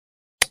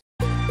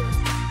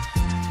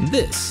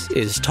This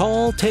is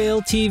Tall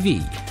Tale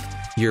TV,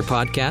 your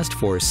podcast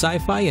for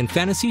sci-fi and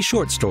fantasy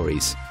short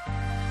stories.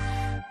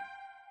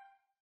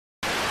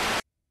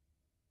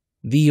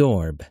 The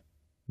Orb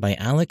by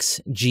Alex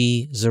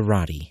G.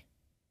 Zarate.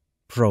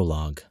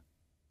 Prologue.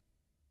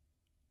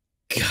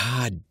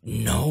 God,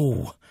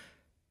 no.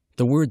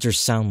 The words are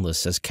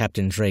soundless as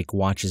Captain Drake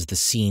watches the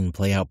scene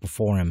play out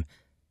before him.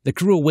 The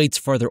crew awaits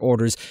further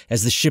orders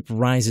as the ship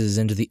rises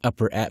into the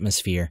upper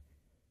atmosphere.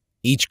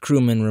 Each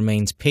crewman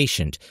remains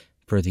patient,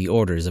 per the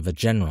orders of a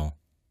general.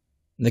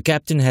 The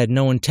captain had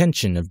no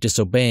intention of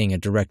disobeying a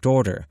direct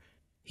order.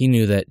 He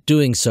knew that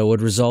doing so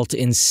would result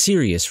in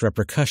serious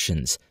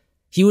repercussions.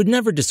 He would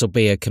never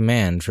disobey a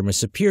command from a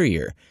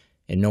superior,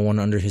 and no one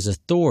under his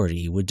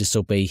authority would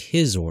disobey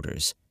his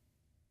orders.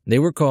 They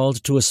were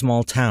called to a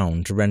small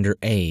town to render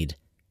aid.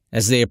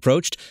 As they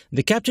approached,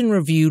 the captain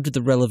reviewed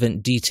the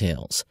relevant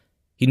details.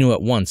 He knew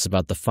at once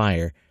about the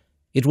fire.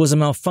 It was a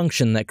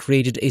malfunction that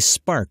created a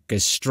spark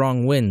as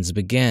strong winds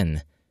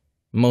began.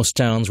 Most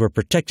towns were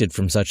protected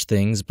from such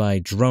things by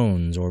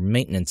drones or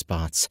maintenance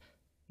bots.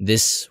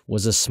 This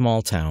was a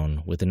small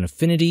town with an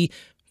affinity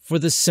for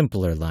the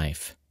simpler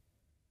life.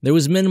 There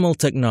was minimal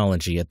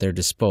technology at their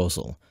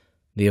disposal.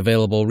 The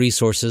available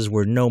resources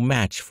were no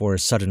match for a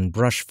sudden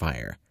brush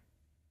fire.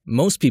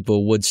 Most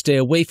people would stay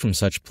away from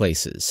such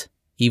places.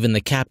 Even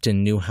the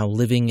captain knew how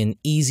living an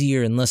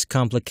easier and less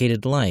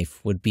complicated life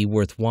would be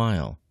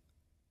worthwhile.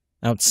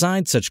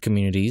 Outside such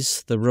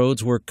communities, the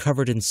roads were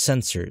covered in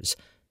sensors.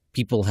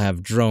 People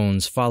have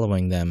drones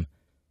following them.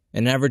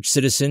 An average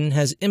citizen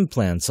has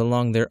implants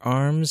along their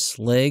arms,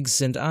 legs,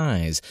 and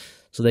eyes,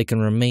 so they can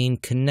remain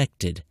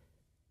connected.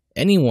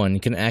 Anyone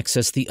can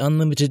access the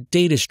unlimited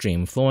data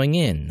stream flowing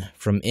in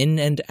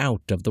and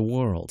out of the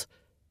world.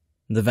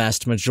 The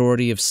vast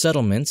majority of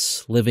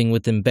settlements living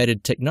with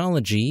embedded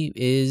technology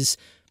is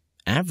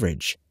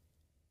average.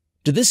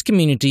 To this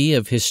community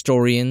of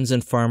historians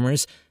and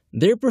farmers,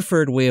 their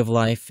preferred way of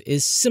life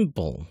is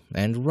simple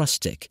and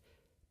rustic,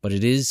 but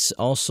it is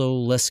also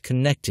less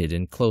connected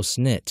and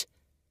close-knit.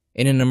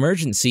 In an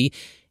emergency,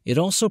 it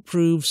also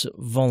proves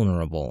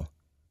vulnerable.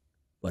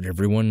 But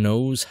everyone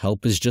knows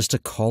help is just a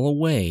call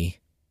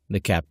away, the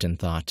captain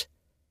thought.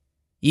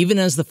 Even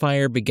as the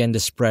fire began to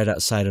spread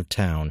outside of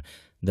town,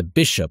 the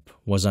bishop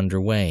was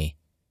underway.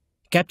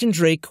 Captain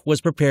Drake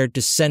was prepared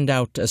to send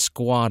out a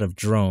squad of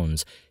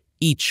drones.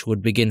 Each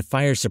would begin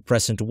fire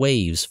suppressant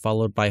waves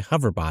followed by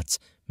hoverbots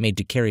made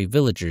to carry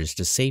villagers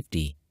to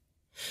safety.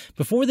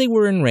 Before they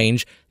were in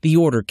range, the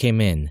order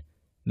came in.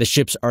 The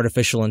ship's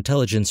artificial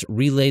intelligence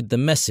relayed the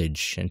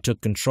message and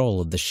took control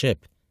of the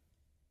ship.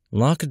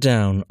 Lock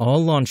down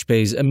all launch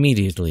bays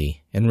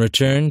immediately and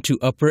return to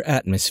upper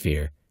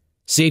atmosphere.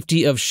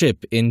 Safety of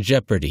ship in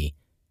jeopardy.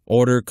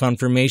 Order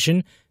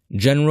confirmation,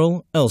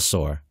 General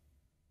Elsor.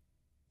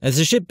 As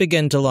the ship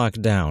began to lock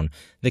down,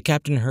 the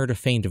captain heard a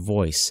faint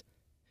voice.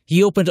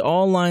 He opened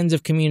all lines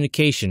of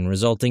communication,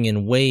 resulting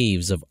in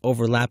waves of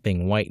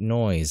overlapping white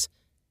noise.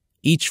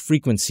 Each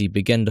frequency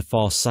began to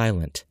fall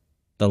silent,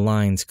 the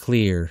lines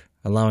clear,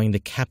 allowing the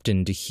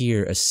captain to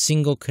hear a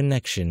single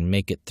connection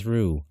make it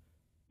through.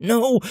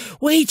 "No,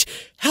 wait!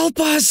 Help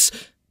us!"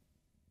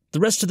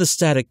 The rest of the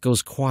static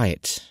goes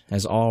quiet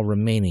as all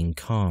remaining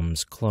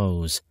comms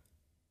close.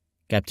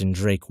 Captain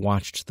Drake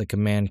watched the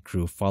command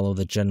crew follow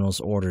the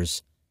general's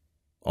orders.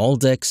 All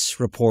decks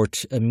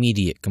report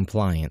immediate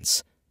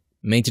compliance.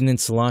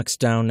 Maintenance locks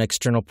down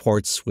external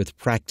ports with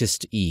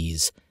practiced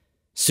ease.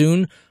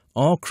 Soon,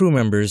 all crew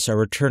members are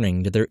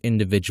returning to their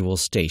individual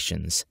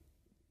stations.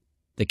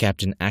 The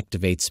captain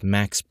activates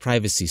max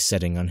privacy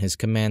setting on his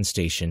command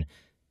station.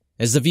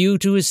 As the view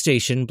to his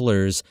station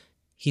blurs,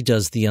 he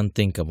does the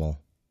unthinkable.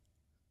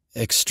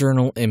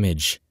 "External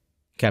image,"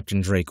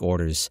 Captain Drake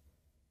orders.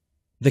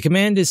 The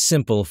command is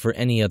simple for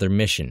any other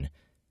mission.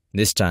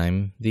 This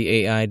time, the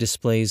AI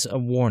displays a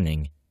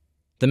warning.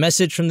 The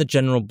message from the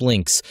general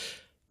blinks.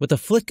 With a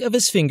flick of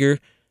his finger,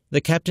 the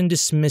captain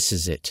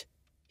dismisses it.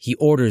 He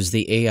orders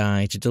the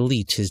AI to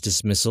delete his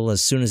dismissal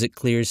as soon as it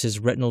clears his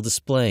retinal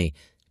display,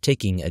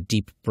 taking a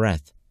deep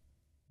breath.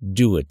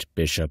 "Do it,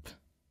 Bishop,"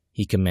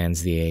 he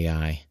commands the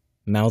AI,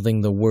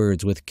 mouthing the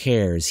words with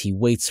care as he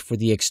waits for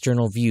the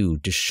external view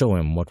to show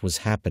him what was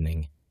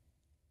happening.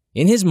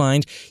 In his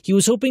mind, he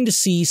was hoping to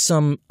see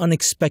some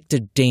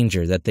unexpected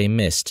danger that they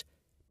missed.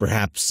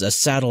 Perhaps a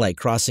satellite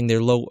crossing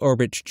their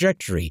low-orbit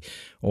trajectory,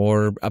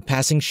 or a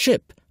passing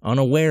ship,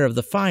 unaware of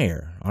the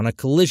fire, on a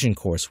collision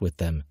course with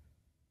them.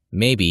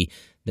 Maybe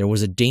there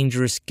was a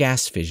dangerous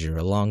gas fissure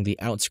along the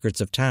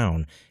outskirts of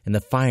town, and the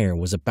fire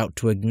was about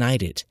to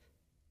ignite it.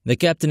 The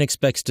captain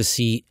expects to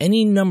see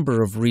any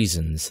number of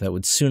reasons that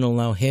would soon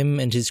allow him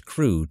and his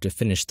crew to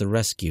finish the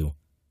rescue.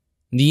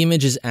 The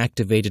image is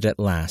activated at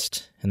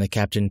last, and the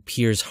captain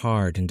peers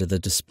hard into the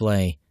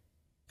display.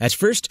 At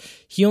first,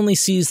 he only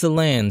sees the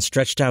land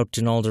stretched out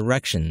in all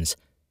directions,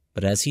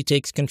 but as he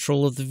takes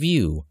control of the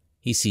view,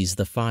 he sees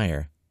the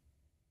fire.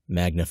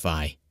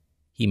 "Magnify,"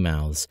 he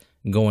mouths,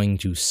 going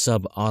to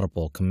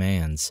sub-audible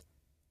commands.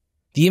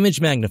 The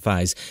image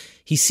magnifies.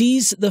 He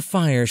sees the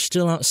fire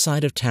still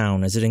outside of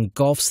town as it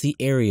engulfs the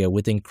area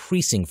with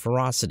increasing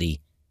ferocity.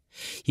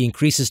 He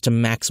increases to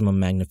maximum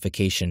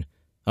magnification.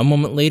 A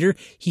moment later,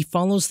 he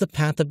follows the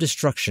path of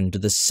destruction to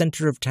the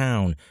center of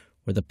town,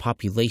 where the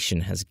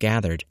population has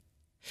gathered.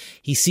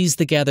 He sees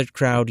the gathered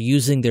crowd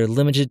using their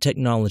limited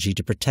technology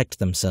to protect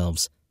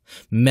themselves.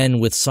 Men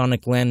with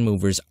sonic land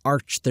movers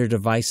arch their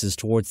devices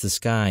towards the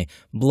sky,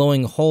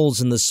 blowing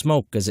holes in the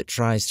smoke as it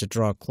tries to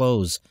draw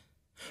close.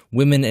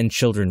 Women and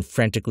children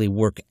frantically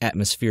work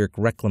atmospheric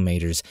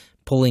reclamators,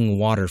 pulling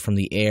water from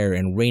the air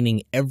and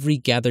raining every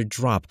gathered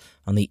drop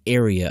on the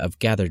area of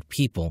gathered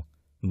people,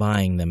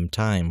 buying them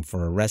time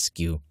for a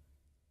rescue.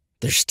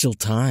 There's still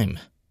time,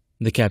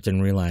 the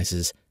captain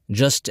realizes,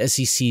 just as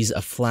he sees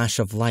a flash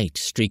of light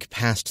streak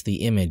past the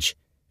image.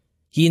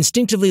 He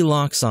instinctively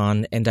locks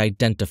on and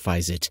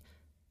identifies it,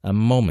 a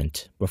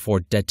moment before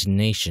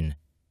detonation.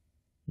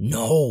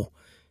 "No,"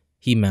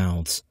 he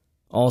mouths,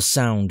 all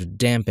sound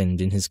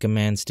dampened in his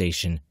command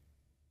station.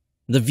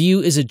 The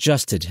view is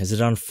adjusted as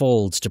it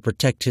unfolds to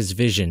protect his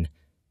vision.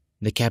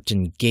 The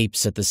captain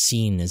gapes at the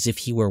scene as if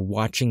he were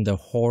watching the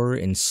horror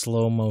in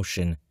slow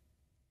motion.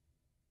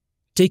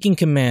 Taking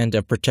command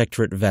of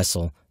Protectorate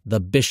vessel, the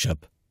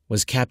Bishop,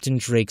 was Captain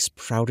Drake's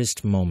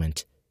proudest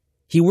moment.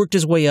 He worked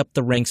his way up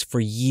the ranks for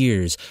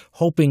years,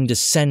 hoping to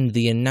send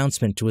the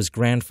announcement to his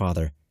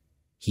grandfather.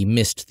 He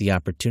missed the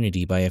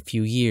opportunity by a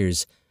few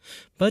years,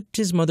 but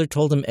his mother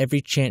told him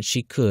every chance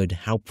she could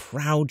how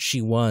proud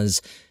she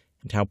was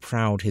and how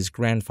proud his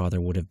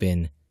grandfather would have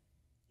been.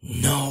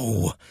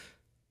 No!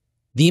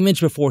 The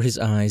image before his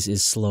eyes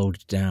is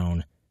slowed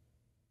down.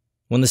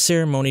 When the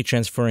ceremony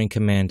transferring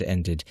command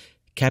ended,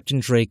 Captain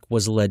Drake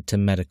was led to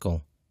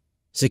medical.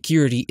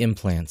 Security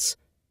implants.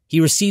 He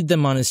received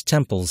them on his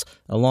temples,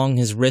 along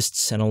his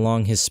wrists, and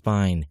along his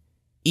spine.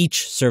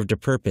 Each served a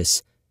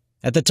purpose.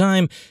 At the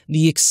time,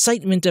 the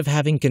excitement of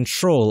having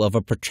control of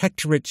a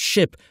Protectorate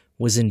ship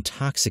was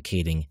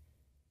intoxicating.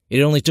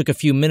 It only took a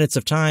few minutes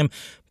of time,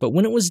 but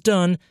when it was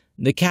done,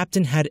 the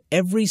captain had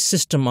every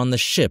system on the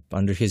ship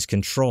under his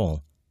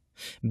control.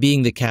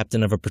 Being the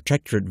captain of a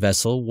Protectorate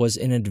vessel was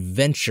an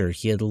adventure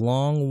he had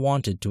long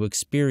wanted to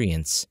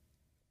experience.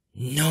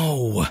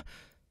 No!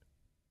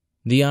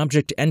 The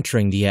object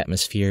entering the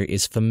atmosphere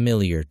is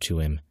familiar to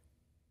him.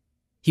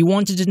 He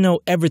wanted to know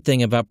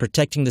everything about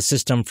protecting the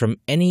system from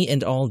any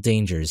and all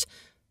dangers.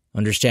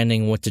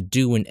 Understanding what to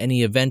do in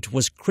any event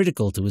was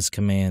critical to his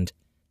command.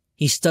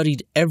 He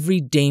studied every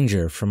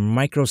danger from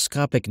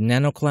microscopic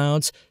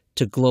nanoclouds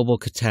to global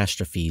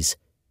catastrophes.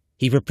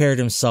 He prepared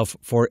himself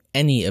for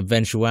any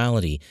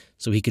eventuality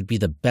so he could be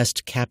the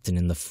best captain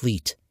in the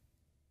fleet.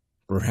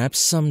 Perhaps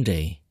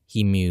someday,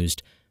 he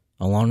mused,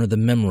 I'll honor the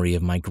memory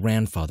of my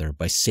grandfather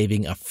by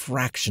saving a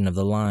fraction of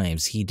the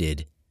lives he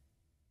did.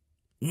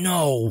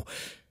 No!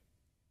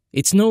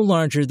 It's no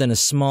larger than a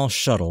small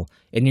shuttle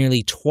and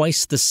nearly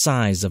twice the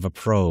size of a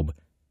probe.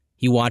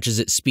 He watches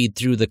it speed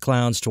through the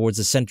clouds towards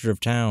the center of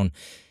town.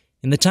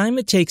 In the time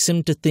it takes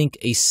him to think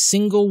a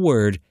single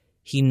word,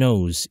 he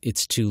knows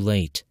it's too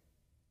late.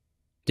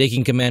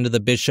 Taking command of the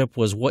Bishop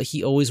was what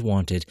he always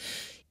wanted.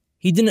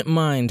 He didn't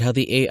mind how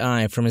the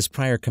AI from his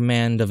prior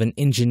command of an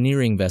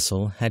engineering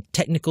vessel had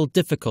technical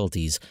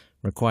difficulties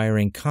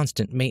requiring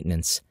constant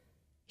maintenance.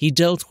 He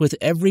dealt with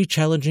every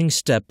challenging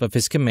step of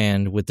his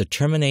command with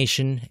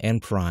determination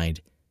and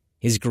pride.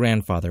 His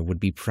grandfather would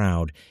be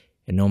proud,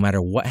 and no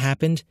matter what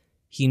happened,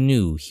 he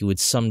knew he would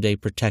someday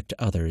protect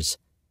others.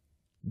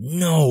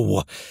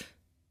 No!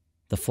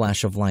 The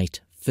flash of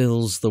light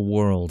fills the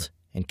world,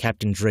 and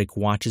Captain Drake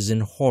watches in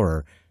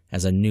horror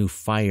as a new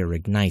fire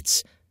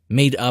ignites,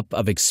 made up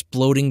of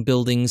exploding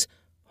buildings,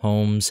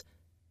 homes,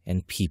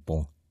 and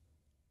people.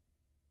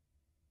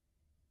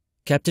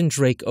 Captain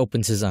Drake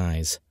opens his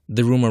eyes,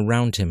 the room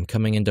around him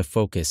coming into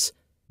focus,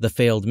 the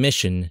failed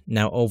mission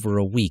now over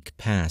a week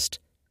past.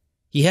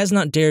 He has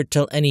not dared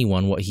tell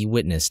anyone what he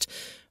witnessed,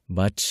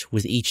 but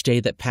with each day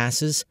that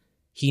passes,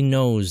 he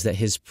knows that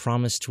his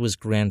promise to his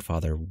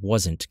grandfather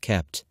wasn't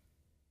kept.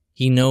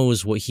 He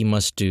knows what he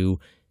must do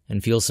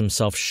and feels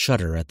himself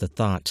shudder at the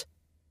thought.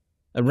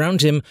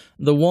 Around him,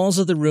 the walls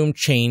of the room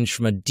change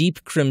from a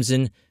deep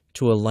crimson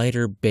to a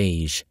lighter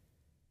beige.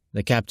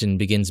 The captain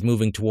begins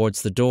moving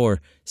towards the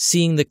door,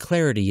 seeing the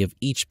clarity of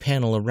each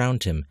panel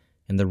around him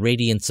and the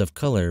radiance of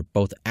color,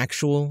 both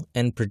actual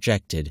and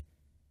projected.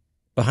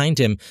 Behind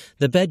him,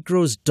 the bed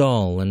grows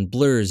dull and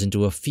blurs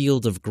into a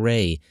field of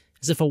gray,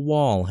 as if a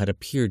wall had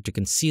appeared to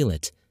conceal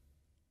it.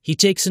 He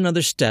takes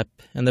another step,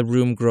 and the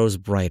room grows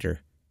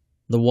brighter.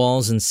 The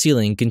walls and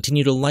ceiling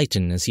continue to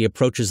lighten as he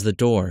approaches the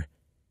door.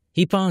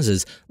 He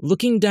pauses,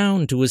 looking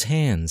down to his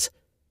hands.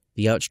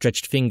 The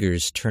outstretched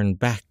fingers turn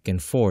back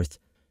and forth,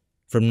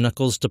 from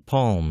knuckles to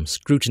palm,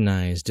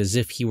 scrutinized as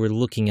if he were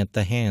looking at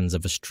the hands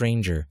of a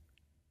stranger.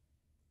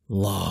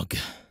 "Log,"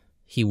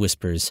 he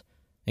whispers,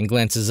 and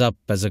glances up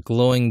as a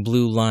glowing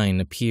blue line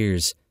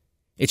appears.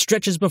 It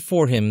stretches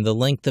before him the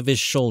length of his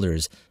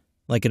shoulders,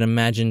 like an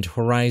imagined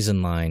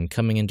horizon line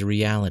coming into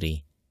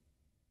reality.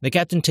 The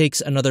captain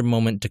takes another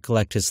moment to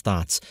collect his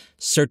thoughts,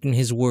 certain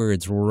his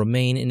words will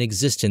remain in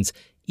existence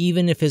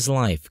even if his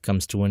life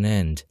comes to an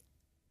end.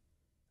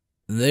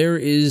 "There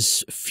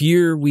is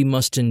fear we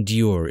must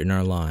endure in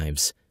our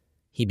lives,"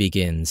 he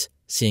begins,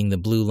 seeing the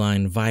blue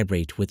line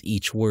vibrate with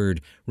each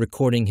word,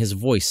 recording his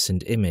voice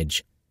and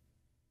image.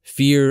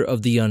 "Fear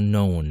of the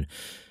unknown,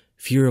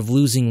 fear of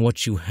losing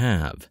what you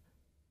have."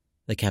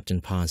 The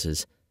captain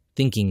pauses,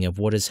 thinking of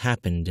what has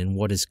happened and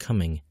what is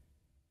coming.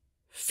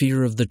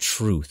 "Fear of the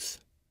truth,"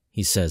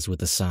 he says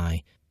with a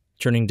sigh,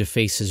 turning to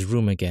face his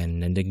room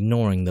again and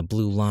ignoring the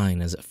blue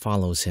line as it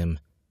follows him.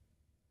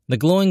 The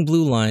glowing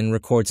blue line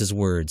records his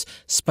words,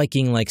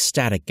 spiking like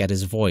static at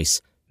his voice,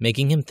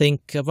 making him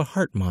think of a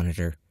heart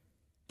monitor.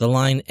 The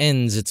line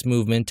ends its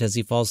movement as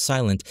he falls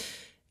silent,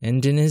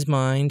 and in his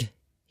mind,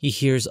 he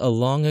hears a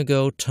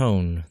long-ago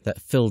tone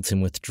that filled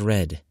him with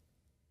dread.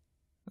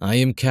 "I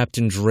am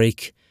Captain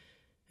Drake,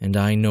 and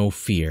I know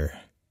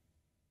fear."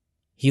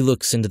 He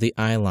looks into the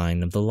eye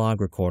line of the log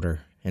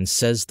recorder and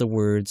says the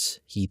words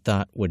he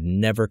thought would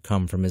never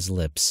come from his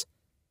lips.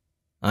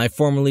 "I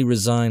formally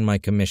resign my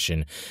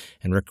commission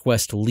and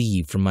request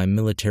leave from my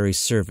military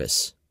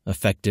service,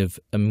 effective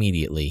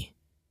immediately."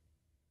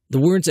 The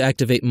words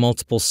activate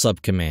multiple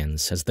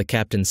subcommands as the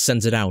captain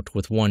sends it out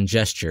with one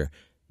gesture,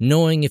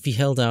 knowing if he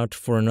held out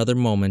for another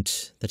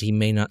moment that he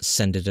may not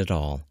send it at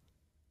all.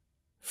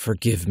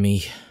 "Forgive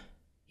me,"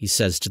 he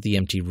says to the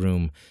empty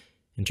room,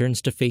 and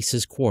turns to face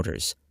his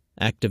quarters,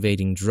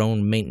 activating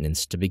drone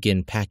maintenance to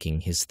begin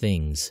packing his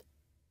things.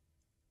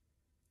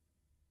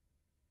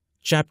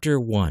 Chapter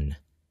 1.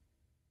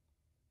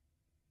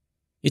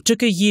 It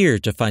took a year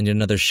to find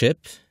another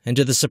ship, and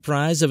to the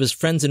surprise of his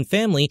friends and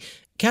family,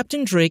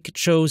 Captain Drake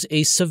chose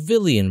a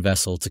civilian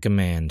vessel to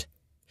command.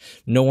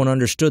 No one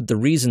understood the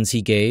reasons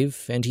he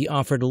gave, and he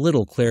offered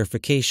little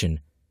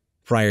clarification.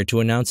 Prior to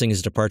announcing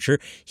his departure,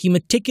 he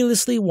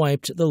meticulously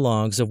wiped the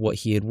logs of what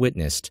he had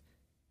witnessed.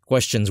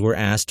 Questions were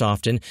asked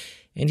often,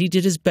 and he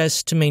did his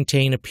best to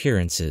maintain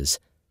appearances.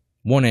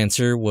 One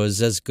answer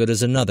was as good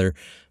as another,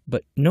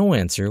 but no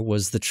answer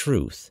was the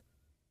truth.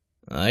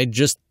 "I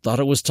just thought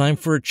it was time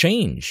for a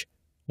change,"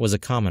 was a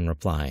common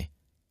reply.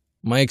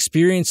 "My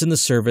experience in the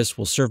service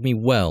will serve me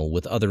well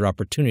with other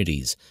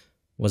opportunities,"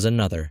 was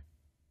another.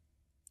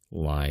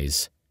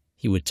 "Lies,"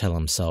 he would tell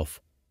himself.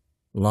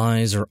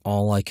 "Lies are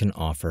all I can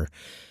offer.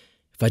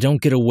 If I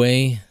don't get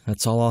away,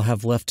 that's all I'll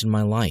have left in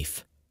my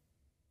life."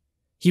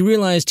 He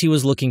realized he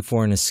was looking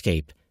for an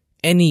escape,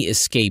 any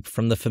escape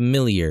from the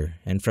familiar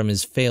and from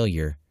his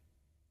failure.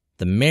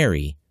 The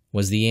Mary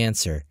was the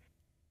answer.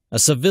 A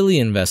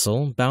civilian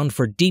vessel bound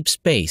for deep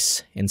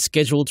space and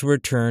scheduled to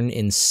return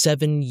in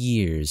 7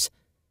 years.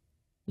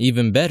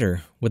 Even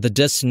better, with a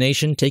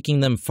destination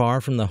taking them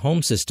far from the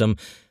home system,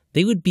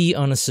 they would be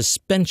on a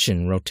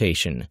suspension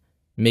rotation,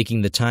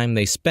 making the time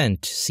they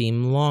spent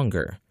seem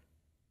longer.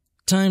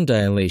 Time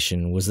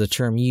dilation was the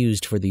term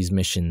used for these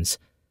missions.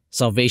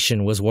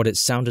 Salvation was what it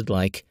sounded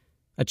like,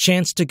 a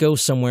chance to go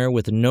somewhere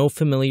with no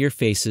familiar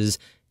faces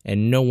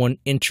and no one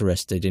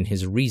interested in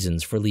his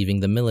reasons for leaving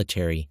the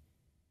military.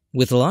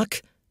 With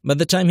luck, by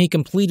the time he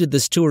completed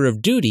this tour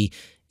of duty,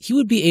 he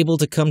would be able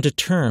to come to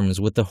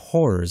terms with the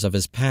horrors of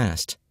his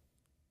past.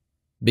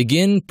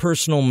 "Begin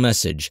personal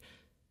message,"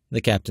 the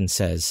captain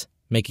says,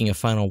 making a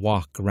final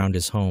walk around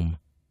his home.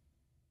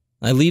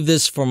 "I leave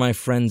this for my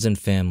friends and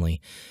family.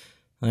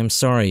 I am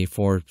sorry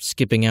for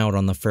skipping out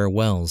on the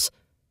farewells.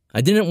 I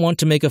didn't want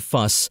to make a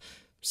fuss,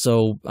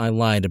 so I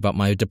lied about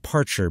my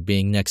departure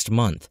being next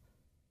month.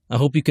 I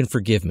hope you can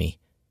forgive me.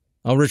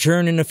 I'll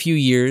return in a few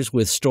years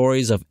with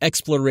stories of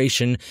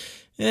exploration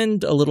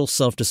and a little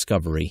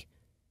self-discovery.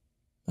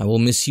 I will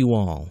miss you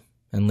all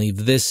and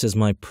leave this as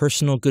my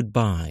personal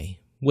goodbye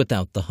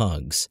without the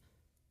hugs."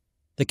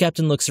 The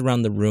captain looks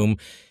around the room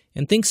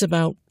and thinks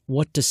about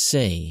what to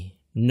say,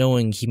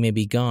 knowing he may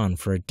be gone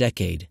for a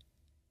decade.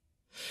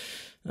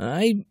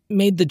 "I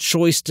made the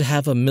choice to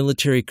have a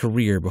military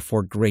career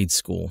before grade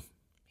school,"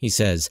 he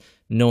says,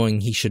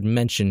 knowing he should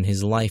mention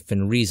his life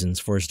and reasons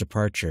for his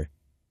departure.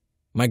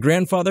 "My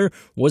grandfather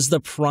was the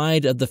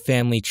pride of the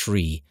family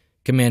tree,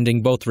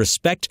 commanding both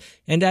respect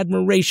and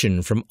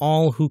admiration from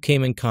all who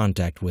came in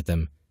contact with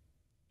him.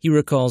 He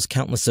recalls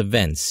countless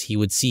events he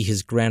would see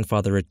his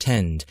grandfather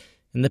attend,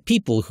 and the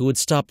people who would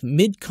stop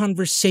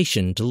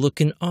mid-conversation to look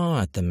in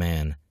awe at the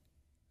man.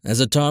 As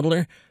a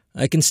toddler,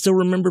 I can still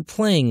remember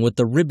playing with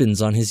the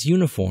ribbons on his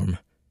uniform.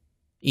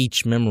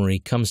 Each memory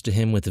comes to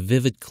him with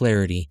vivid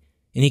clarity,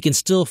 and he can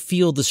still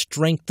feel the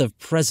strength of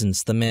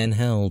presence the man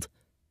held.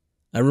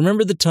 I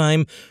remember the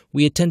time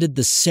we attended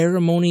the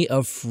ceremony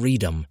of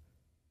freedom,"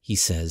 he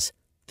says,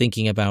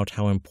 thinking about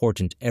how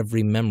important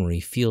every memory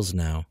feels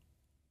now.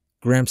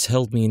 "Gramps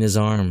held me in his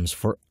arms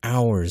for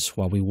hours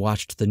while we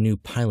watched the new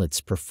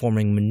pilots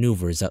performing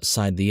maneuvers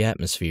outside the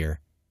atmosphere."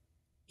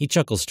 He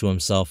chuckles to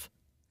himself.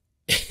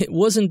 "It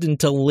wasn't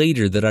until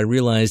later that I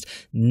realized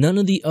none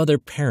of the other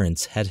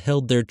parents had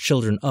held their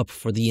children up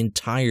for the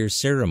entire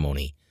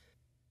ceremony.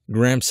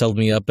 Gramps held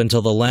me up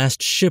until the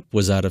last ship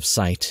was out of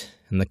sight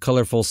and the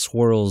colorful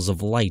swirls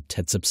of light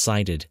had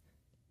subsided.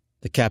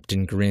 The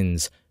captain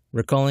grins,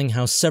 recalling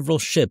how several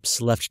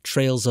ships left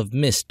trails of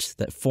mist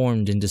that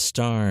formed into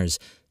stars,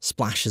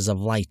 splashes of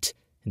light,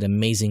 and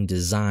amazing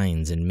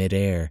designs in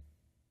midair.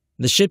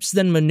 The ships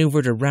then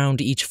maneuvered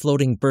around each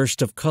floating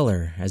burst of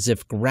color as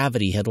if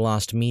gravity had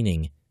lost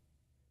meaning.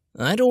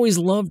 I'd always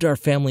loved our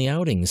family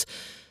outings.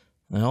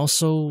 I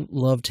also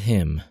loved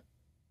him.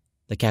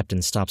 The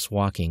captain stops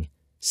walking,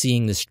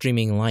 seeing the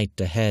streaming light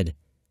ahead.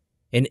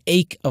 An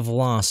ache of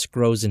loss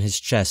grows in his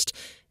chest,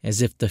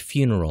 as if the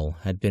funeral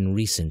had been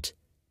recent,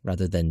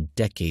 rather than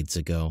decades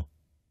ago.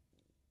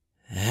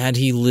 Had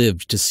he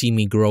lived to see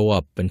me grow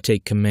up and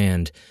take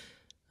command,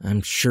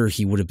 I'm sure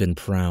he would have been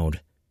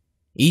proud.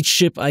 Each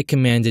ship I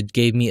commanded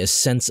gave me a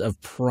sense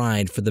of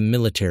pride for the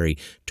military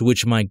to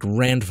which my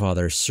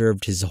grandfather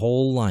served his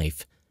whole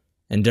life,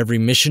 and every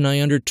mission I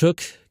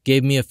undertook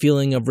gave me a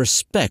feeling of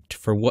respect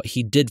for what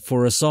he did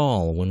for us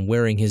all when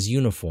wearing his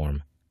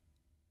uniform.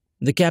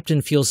 The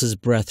captain feels his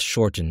breath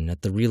shorten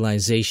at the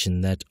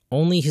realization that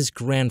only his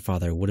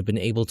grandfather would have been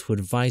able to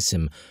advise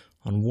him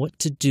on what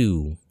to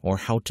do or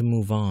how to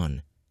move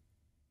on.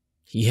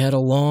 He had a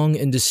long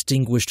and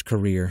distinguished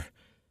career.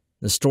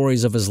 The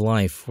stories of his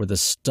life were the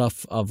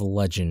stuff of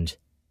legend.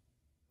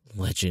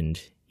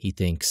 Legend, he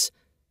thinks.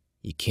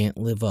 You can't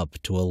live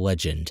up to a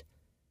legend.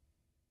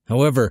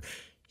 However,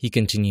 he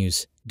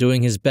continues,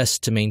 doing his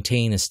best to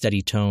maintain a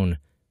steady tone.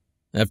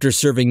 After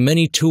serving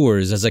many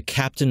tours as a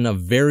captain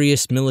of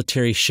various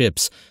military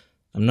ships,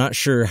 I'm not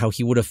sure how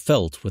he would have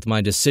felt with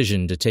my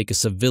decision to take a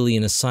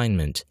civilian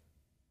assignment.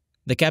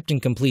 The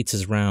captain completes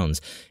his rounds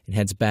and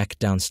heads back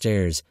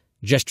downstairs,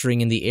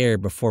 gesturing in the air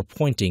before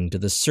pointing to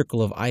the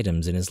circle of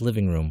items in his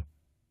living room.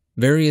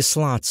 Various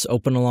slots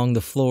open along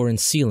the floor and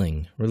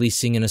ceiling,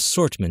 releasing an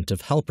assortment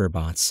of helper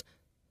bots.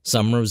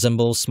 Some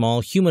resemble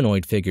small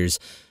humanoid figures,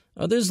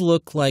 others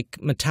look like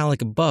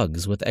metallic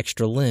bugs with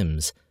extra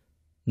limbs.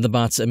 The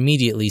bots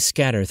immediately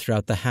scatter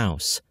throughout the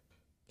house.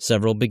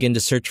 Several begin to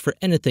search for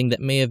anything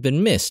that may have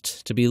been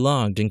missed to be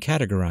logged and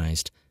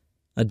categorized.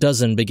 A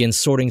dozen begin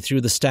sorting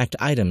through the stacked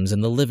items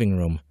in the living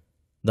room.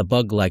 The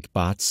bug-like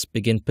bots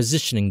begin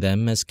positioning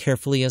them as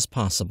carefully as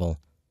possible.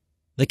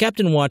 The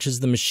captain watches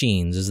the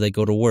machines as they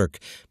go to work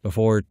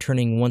before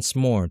turning once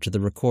more to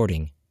the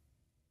recording.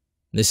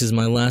 "This is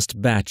my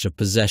last batch of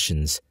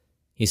possessions,"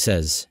 he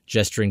says,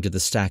 gesturing to the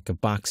stack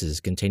of boxes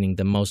containing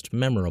the most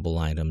memorable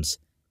items.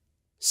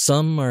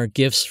 Some are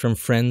gifts from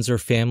friends or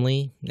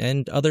family,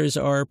 and others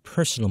are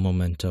personal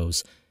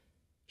mementos.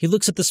 He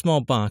looks at the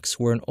small box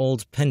where an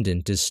old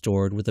pendant is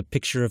stored with a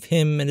picture of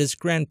him and his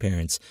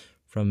grandparents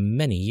from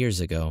many years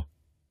ago.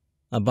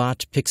 A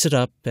bot picks it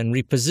up and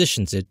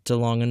repositions it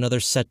along another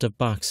set of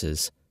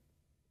boxes.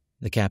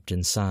 The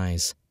captain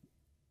sighs.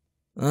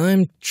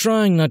 "I'm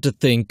trying not to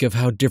think of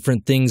how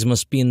different things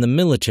must be in the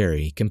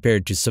military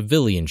compared to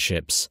civilian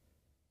ships."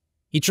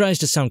 He tries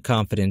to sound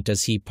confident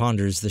as he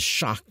ponders the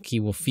shock he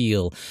will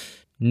feel,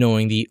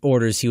 knowing the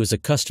orders he was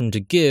accustomed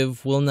to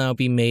give will now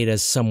be made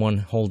as someone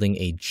holding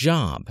a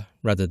job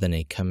rather than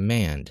a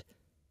command.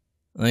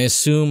 I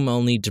assume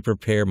I'll need to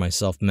prepare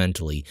myself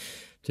mentally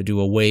to do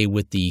away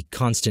with the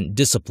constant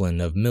discipline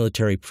of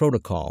military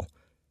protocol.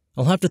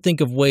 I'll have to think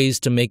of ways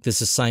to make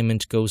this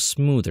assignment go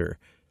smoother.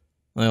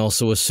 I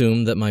also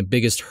assume that my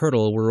biggest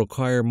hurdle will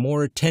require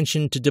more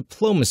attention to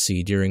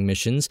diplomacy during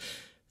missions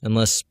and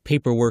less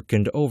paperwork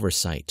and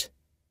oversight.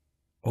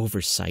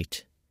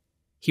 Oversight.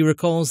 He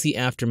recalls the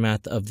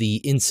aftermath of the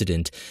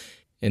incident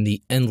and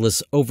the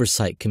endless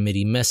oversight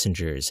committee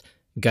messengers,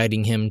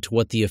 guiding him to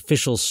what the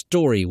official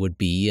story would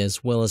be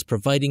as well as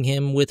providing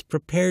him with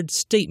prepared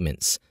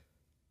statements.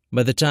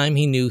 By the time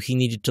he knew he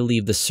needed to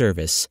leave the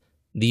service,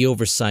 the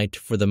oversight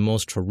for the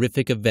most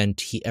horrific event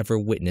he ever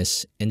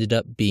witnessed ended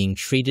up being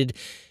treated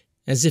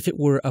as if it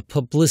were a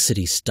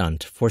publicity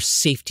stunt for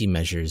safety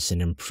measures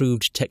and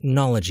improved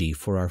technology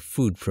for our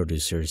food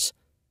producers.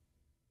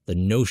 The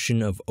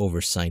notion of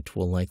oversight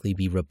will likely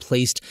be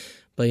replaced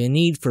by a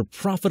need for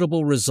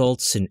profitable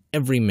results in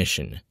every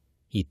mission,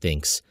 he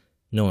thinks,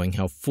 knowing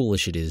how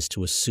foolish it is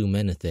to assume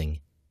anything.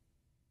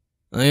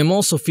 I am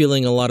also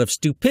feeling a lot of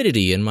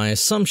stupidity in my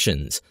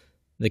assumptions,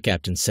 the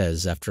captain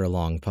says after a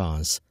long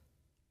pause.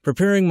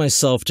 Preparing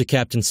myself to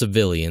captain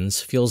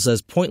civilians feels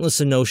as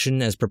pointless a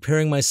notion as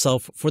preparing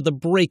myself for the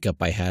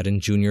breakup I had in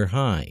junior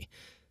high.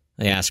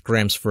 I asked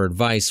Gramps for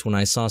advice when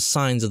I saw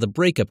signs of the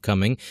breakup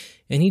coming,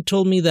 and he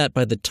told me that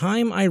by the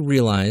time I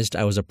realized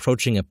I was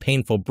approaching a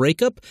painful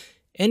breakup,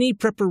 any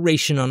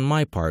preparation on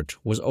my part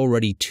was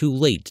already too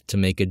late to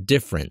make a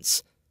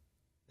difference.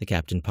 The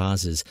captain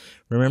pauses,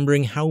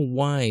 remembering how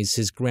wise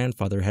his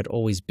grandfather had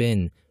always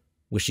been,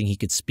 wishing he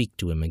could speak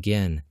to him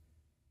again.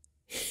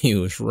 He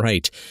was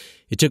right.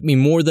 It took me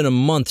more than a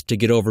month to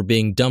get over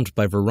being dumped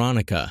by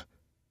Veronica.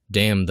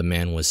 Damn, the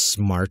man was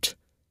smart.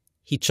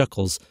 He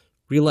chuckles,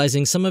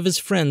 realizing some of his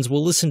friends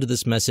will listen to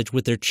this message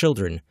with their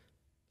children.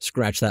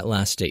 Scratch that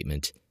last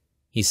statement,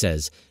 he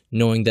says,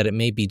 knowing that it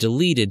may be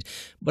deleted,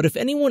 but if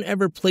anyone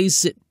ever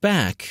plays it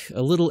back,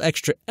 a little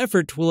extra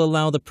effort will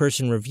allow the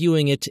person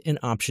reviewing it an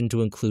option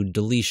to include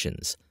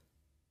deletions.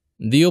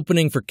 The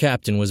opening for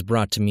captain was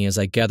brought to me as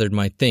I gathered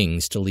my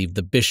things to leave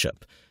the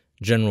Bishop.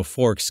 General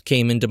Forks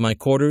came into my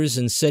quarters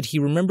and said he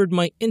remembered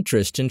my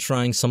interest in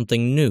trying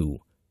something new.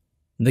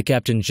 The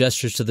captain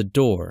gestures to the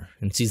door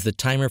and sees the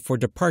timer for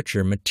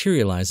departure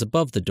materialize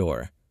above the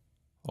door.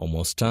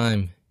 Almost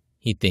time,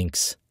 he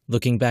thinks,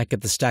 looking back at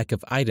the stack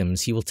of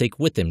items he will take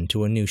with him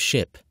to a new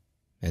ship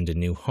and a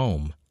new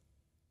home.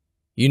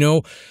 You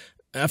know,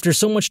 after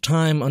so much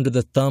time under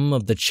the thumb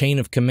of the chain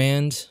of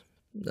command,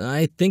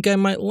 I think I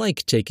might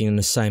like taking an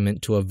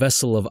assignment to a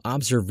vessel of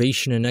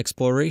observation and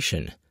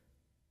exploration.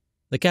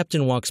 The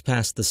captain walks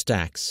past the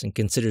stacks and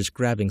considers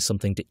grabbing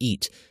something to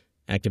eat,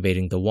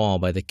 activating the wall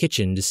by the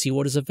kitchen to see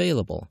what is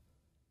available.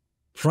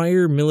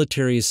 Prior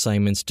military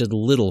assignments did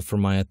little for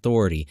my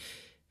authority,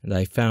 and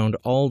I found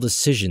all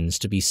decisions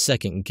to be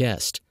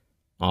second-guessed,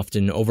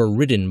 often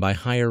overridden by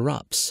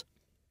higher-ups.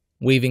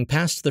 Waving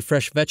past the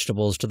fresh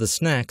vegetables to the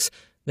snacks,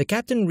 the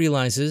captain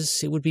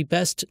realizes it would be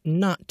best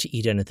not to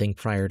eat anything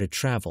prior to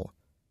travel.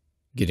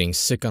 Getting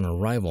sick on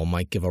arrival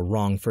might give a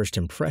wrong first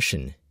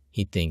impression,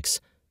 he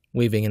thinks,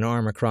 waving an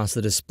arm across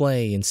the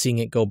display and seeing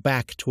it go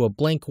back to a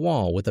blank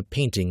wall with a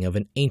painting of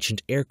an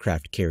ancient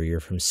aircraft carrier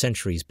from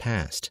centuries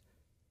past.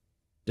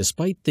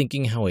 Despite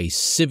thinking how a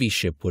civvy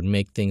ship would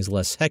make things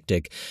less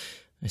hectic,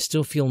 I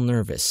still feel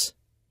nervous,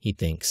 he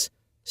thinks,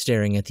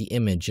 staring at the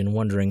image and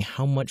wondering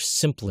how much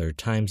simpler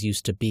times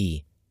used to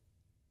be.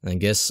 I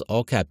guess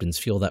all captains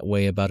feel that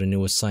way about a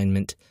new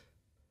assignment.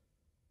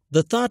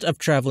 The thought of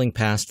traveling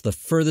past the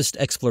furthest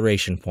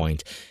exploration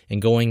point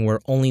and going where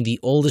only the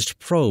oldest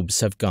probes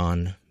have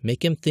gone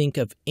make him think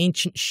of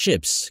ancient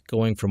ships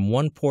going from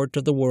one port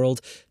of the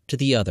world to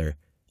the other,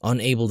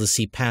 unable to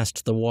see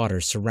past the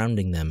water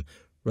surrounding them,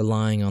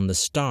 relying on the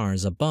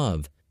stars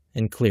above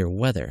and clear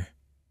weather.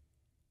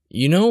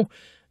 You know,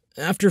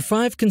 after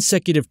 5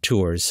 consecutive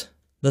tours,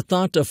 the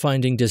thought of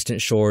finding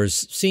distant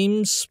shores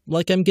seems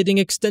like I'm getting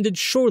extended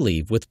shore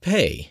leave with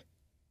pay.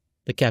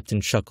 The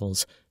captain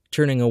chuckles,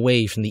 turning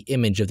away from the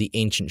image of the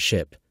ancient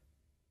ship.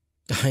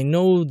 I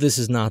know this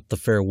is not the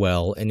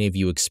farewell any of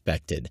you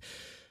expected,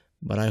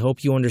 but I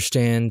hope you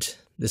understand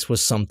this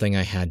was something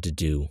I had to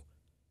do.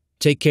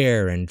 Take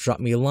care and drop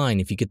me a line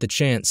if you get the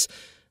chance.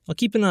 I'll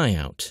keep an eye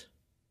out.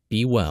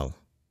 Be well.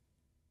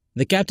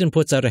 The captain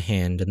puts out a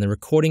hand and the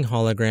recording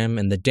hologram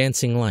and the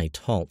dancing light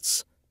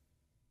halts.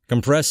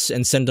 Compress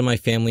and send to my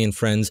family and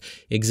friends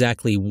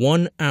exactly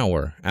 1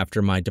 hour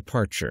after my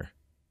departure.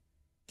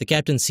 The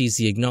captain sees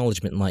the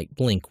acknowledgement light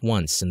blink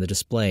once in the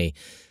display,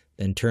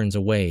 then turns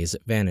away as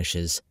it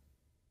vanishes.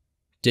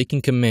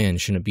 Taking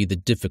command shouldn't be the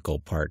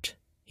difficult part,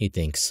 he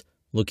thinks,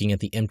 looking at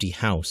the empty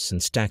house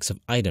and stacks of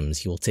items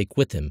he will take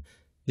with him,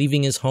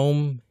 leaving his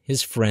home,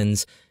 his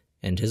friends,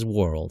 and his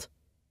world.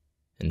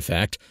 In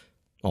fact,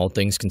 all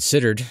things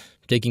considered,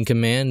 taking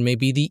command may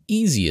be the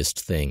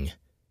easiest thing.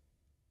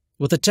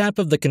 With a tap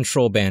of the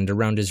control band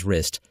around his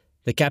wrist,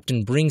 the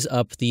captain brings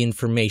up the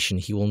information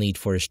he will need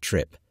for his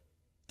trip.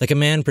 The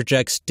command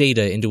projects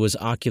data into his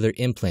ocular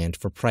implant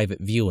for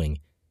private viewing.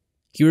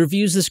 He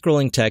reviews the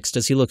scrolling text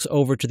as he looks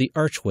over to the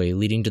archway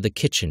leading to the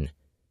kitchen.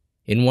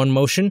 In one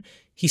motion,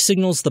 he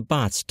signals the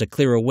bots to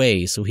clear a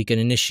way so he can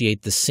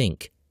initiate the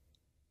sync.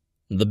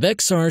 The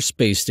Bexar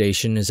space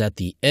station is at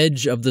the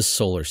edge of the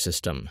solar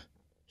system,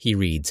 he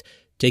reads,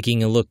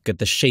 taking a look at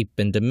the shape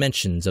and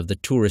dimensions of the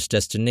tourist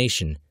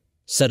destination,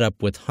 set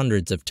up with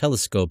hundreds of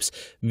telescopes,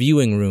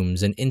 viewing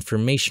rooms, and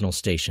informational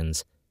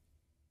stations.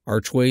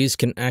 Archways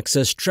can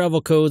access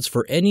travel codes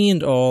for any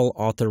and all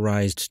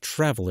authorized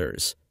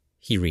travelers,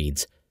 he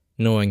reads,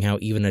 knowing how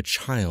even a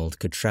child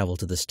could travel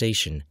to the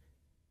station.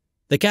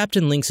 The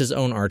captain links his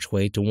own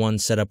archway to one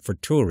set up for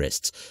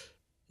tourists.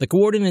 The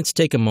coordinates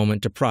take a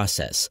moment to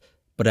process,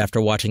 but after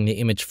watching the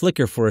image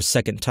flicker for a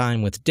second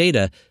time with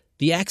data,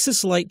 the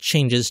axis light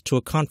changes to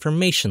a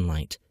confirmation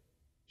light.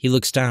 He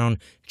looks down,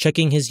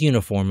 checking his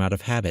uniform out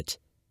of habit.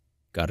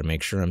 Gotta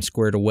make sure I'm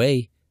squared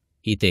away,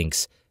 he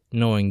thinks,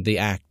 knowing the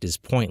act is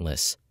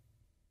pointless.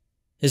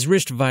 His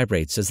wrist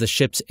vibrates as the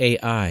ship's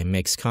AI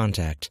makes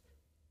contact.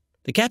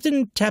 The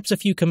captain taps a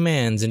few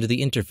commands into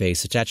the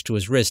interface attached to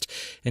his wrist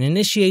and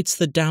initiates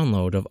the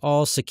download of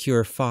all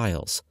secure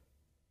files.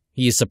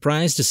 He is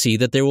surprised to see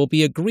that there will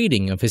be a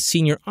greeting of his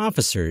senior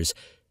officers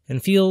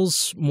and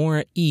feels more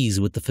at ease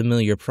with the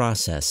familiar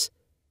process.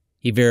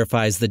 He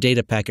verifies the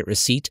data packet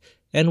receipt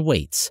and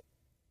waits.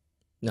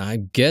 I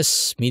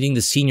guess meeting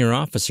the senior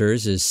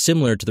officers is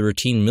similar to the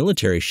routine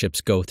military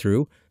ships go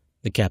through,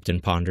 the captain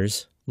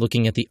ponders,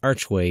 looking at the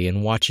archway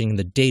and watching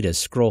the data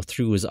scroll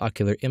through his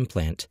ocular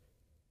implant.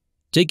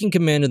 Taking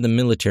command in the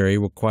military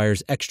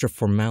requires extra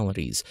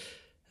formalities.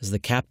 As the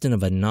captain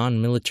of a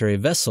non-military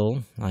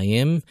vessel, I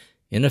am,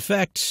 in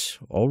effect,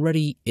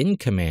 already in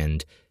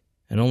command,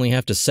 and only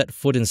have to set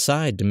foot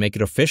inside to make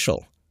it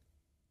official.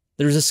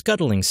 There is a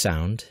scuttling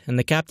sound, and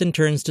the captain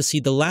turns to see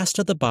the last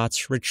of the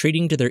bots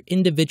retreating to their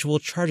individual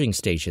charging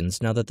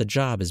stations now that the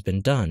job has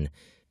been done,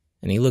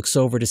 and he looks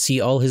over to see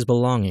all his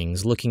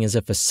belongings looking as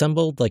if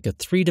assembled like a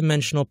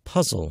three-dimensional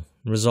puzzle,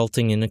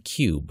 resulting in a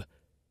cube.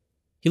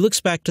 He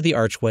looks back to the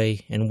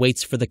archway and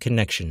waits for the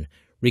connection,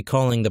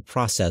 recalling the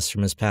process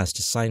from his past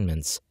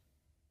assignments.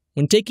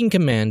 When taking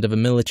command of a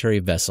military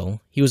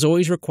vessel, he was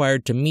always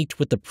required to meet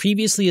with the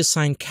previously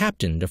assigned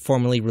captain to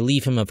formally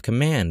relieve him of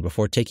command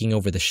before taking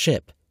over the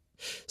ship.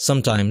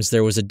 Sometimes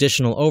there was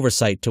additional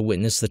oversight to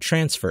witness the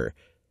transfer.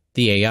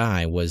 The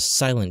AI was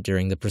silent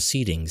during the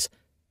proceedings.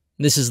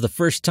 This is the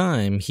first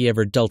time he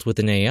ever dealt with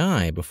an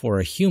AI before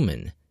a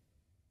human.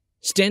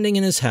 Standing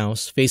in his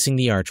house, facing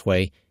the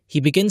archway, he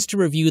begins to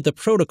review the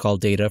protocol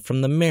data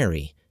from the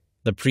Mary.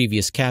 The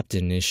previous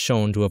captain is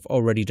shown to have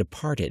already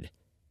departed.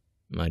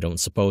 I don't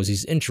suppose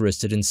he's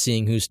interested in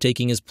seeing who's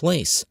taking his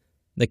place,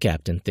 the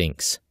captain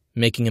thinks,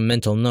 making a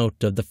mental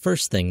note of the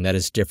first thing that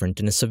is different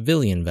in a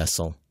civilian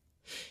vessel.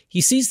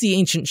 He sees the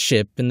ancient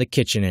ship in the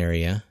kitchen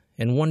area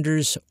and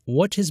wonders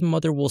what his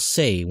mother will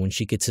say when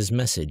she gets his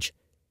message.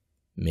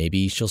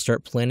 Maybe she'll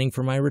start planning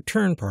for my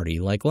return party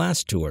like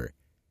last tour.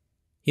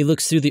 He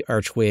looks through the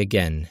archway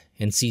again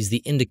and sees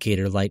the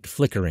indicator light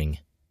flickering.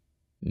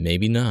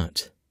 Maybe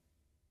not.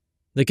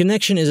 The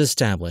connection is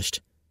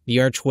established. The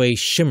archway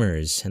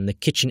shimmers and the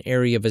kitchen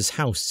area of his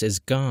house is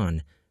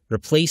gone,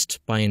 replaced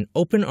by an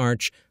open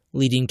arch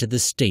leading to the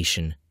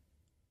station.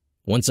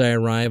 Once I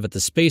arrive at the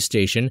space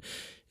station,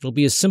 it'll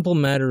be a simple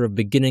matter of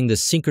beginning the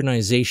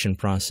synchronization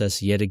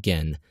process yet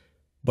again.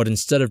 But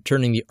instead of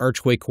turning the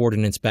archway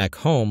coordinates back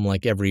home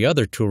like every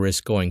other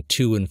tourist going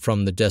to and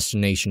from the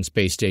destination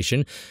space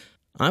station,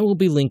 I will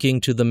be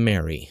linking to the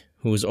Mary,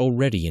 who is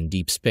already in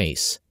deep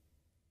space.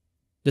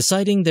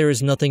 Deciding there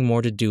is nothing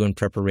more to do in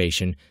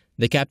preparation,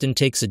 the captain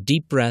takes a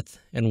deep breath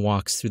and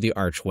walks through the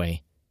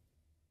archway.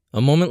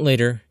 A moment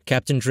later,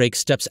 Captain Drake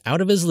steps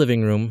out of his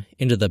living room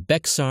into the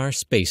Bexar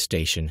space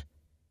station.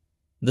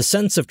 The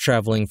sense of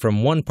traveling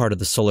from one part of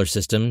the solar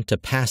system to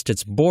past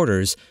its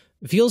borders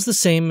feels the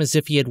same as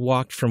if he had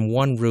walked from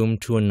one room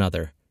to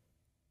another.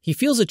 He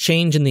feels a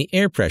change in the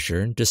air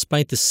pressure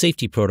despite the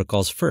safety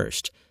protocols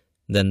first,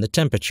 then the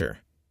temperature.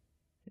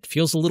 It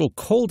feels a little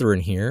colder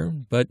in here,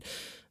 but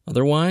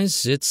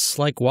otherwise it's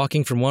like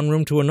walking from one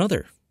room to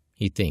another,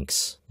 he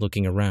thinks,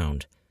 looking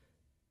around.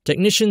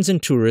 Technicians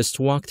and tourists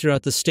walk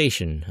throughout the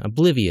station,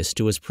 oblivious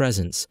to his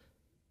presence.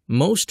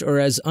 Most are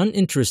as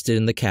uninterested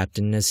in the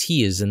captain as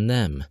he is in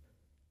them.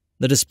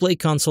 The display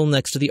console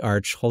next to the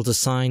arch holds a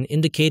sign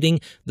indicating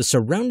the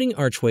surrounding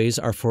archways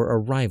are for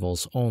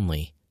arrivals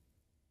only.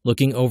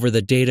 Looking over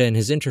the data in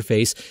his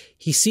interface,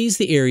 he sees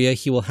the area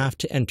he will have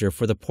to enter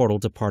for the portal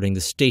departing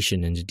the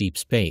station into deep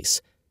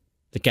space.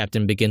 The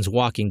captain begins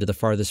walking to the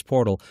farthest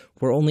portal,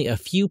 where only a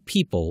few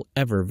people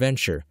ever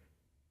venture.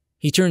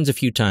 He turns a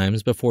few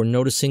times before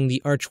noticing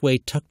the archway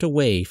tucked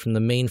away from the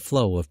main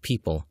flow of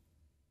people.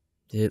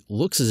 It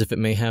looks as if it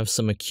may have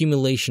some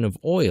accumulation of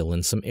oil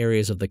in some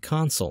areas of the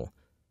console.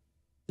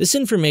 This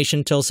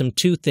information tells him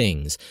two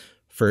things.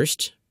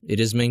 First, it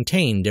is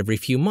maintained every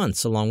few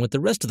months along with the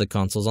rest of the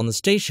consoles on the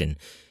station.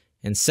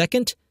 And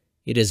second,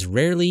 it is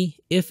rarely,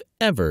 if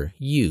ever,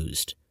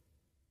 used.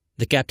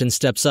 The captain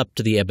steps up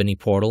to the ebony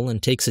portal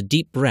and takes a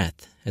deep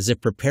breath as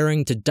if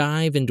preparing to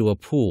dive into a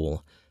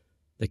pool.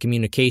 The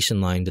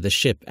communication line to the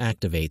ship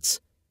activates.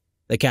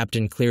 The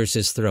captain clears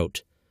his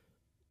throat.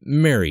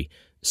 "Mary,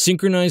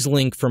 synchronize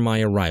link for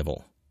my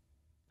arrival."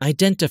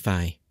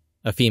 "Identify,"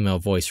 a female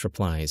voice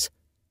replies.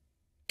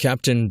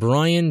 "Captain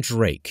Brian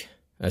Drake,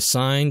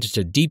 assigned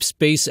to Deep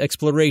Space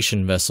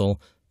Exploration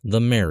Vessel, the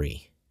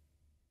Mary."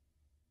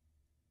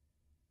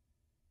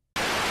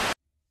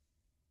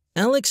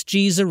 Alex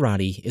G.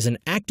 Zarate is an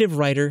active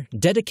writer,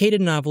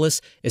 dedicated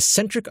novelist,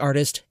 eccentric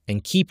artist,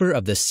 and keeper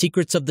of the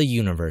secrets of the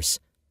universe.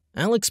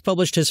 Alex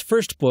published his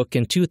first book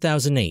in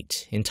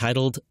 2008,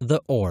 entitled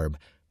The Orb,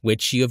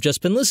 which you have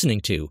just been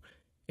listening to.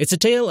 It's a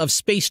tale of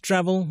space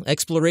travel,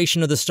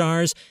 exploration of the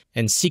stars,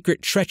 and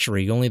secret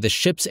treachery only the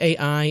ship's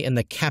AI and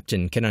the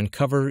captain can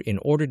uncover in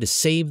order to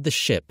save the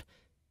ship.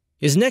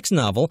 His next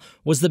novel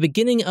was the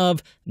beginning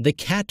of The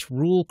Cat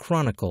Rule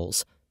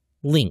Chronicles,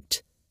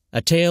 Linked,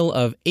 a tale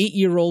of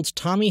 8-year-old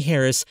Tommy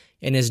Harris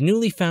and his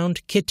newly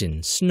found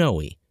kitten,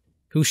 Snowy,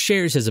 who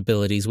shares his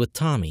abilities with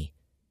Tommy.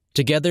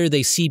 Together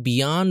they see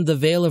beyond the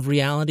veil of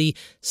reality,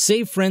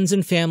 save friends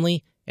and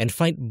family, and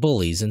fight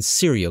bullies and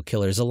serial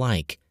killers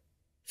alike.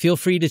 Feel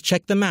free to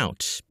check them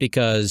out,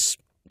 because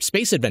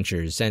space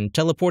adventures and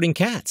teleporting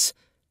cats.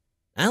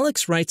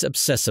 Alex writes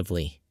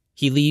obsessively.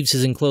 He leaves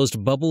his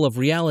enclosed bubble of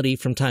reality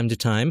from time to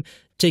time,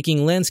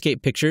 taking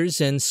landscape pictures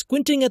and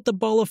squinting at the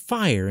ball of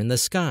fire in the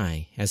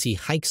sky as he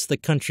hikes the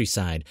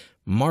countryside,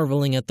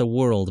 marveling at the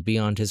world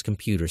beyond his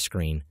computer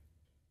screen.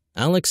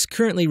 Alex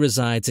currently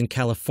resides in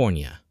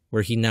California,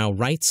 where he now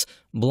writes,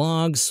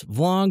 blogs,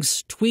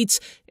 vlogs, tweets,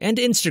 and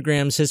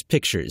Instagrams his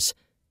pictures.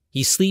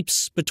 He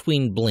sleeps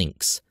between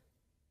blinks.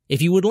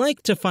 If you would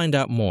like to find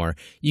out more,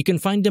 you can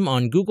find him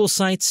on Google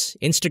Sites,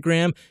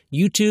 Instagram,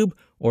 YouTube,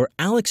 or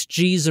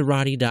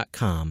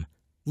alexgzarate.com.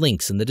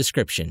 Links in the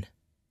description.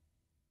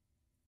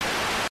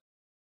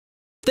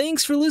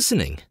 Thanks for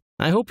listening.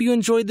 I hope you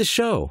enjoyed the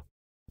show.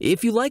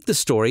 If you like the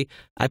story,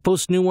 I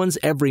post new ones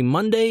every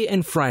Monday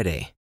and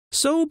Friday,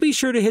 so be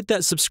sure to hit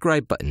that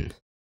subscribe button.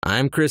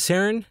 I'm Chris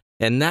Herron,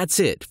 and that's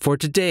it for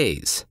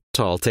today's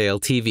Tall Tale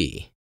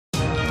TV.